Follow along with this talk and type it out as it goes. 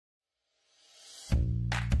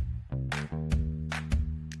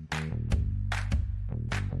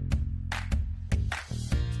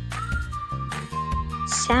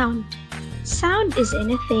Sound. Sound is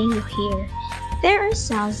anything you hear. There are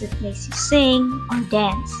sounds that makes you sing or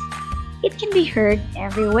dance. It can be heard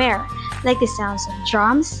everywhere, like the sounds of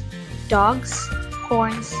drums, dogs,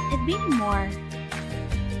 horns, and many more.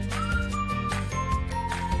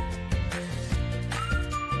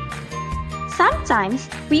 Sometimes,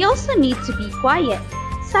 we also need to be quiet.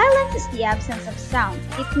 Silence is the absence of sound.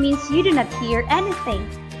 It means you do not hear anything,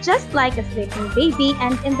 just like a sleeping baby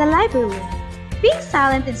and in the library. Being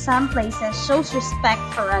silent in some places shows respect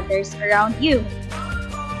for others around you.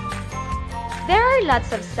 There are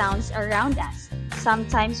lots of sounds around us.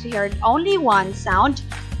 Sometimes we heard only one sound,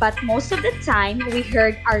 but most of the time we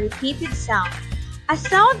heard a repeated sound. A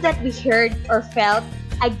sound that we heard or felt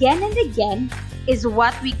again and again is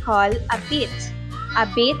what we call a beat. A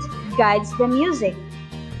beat guides the music.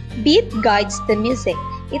 Beat guides the music.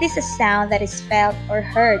 It is a sound that is felt or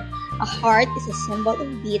heard. A heart is a symbol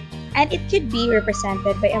of beat, and it could be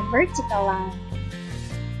represented by a vertical line.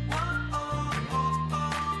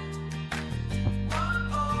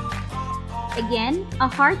 Again, a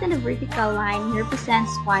heart and a vertical line represents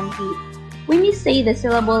one beat. We may say the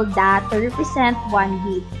syllable da to represent one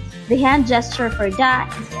beat. The hand gesture for da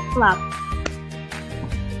is a clap.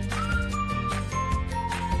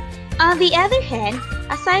 On the other hand,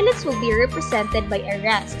 a silence will be represented by a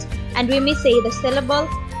rest, and we may say the syllable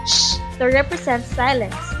sh to represent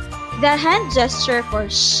silence. The hand gesture for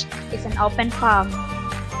sh is an open palm.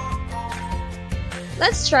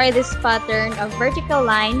 Let's try this pattern of vertical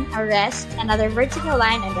line, a rest, another vertical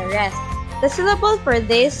line, and a rest. The syllable for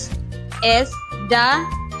this is da,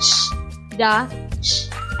 sh,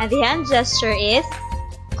 and the hand gesture is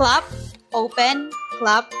clap, open,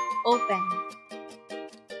 open.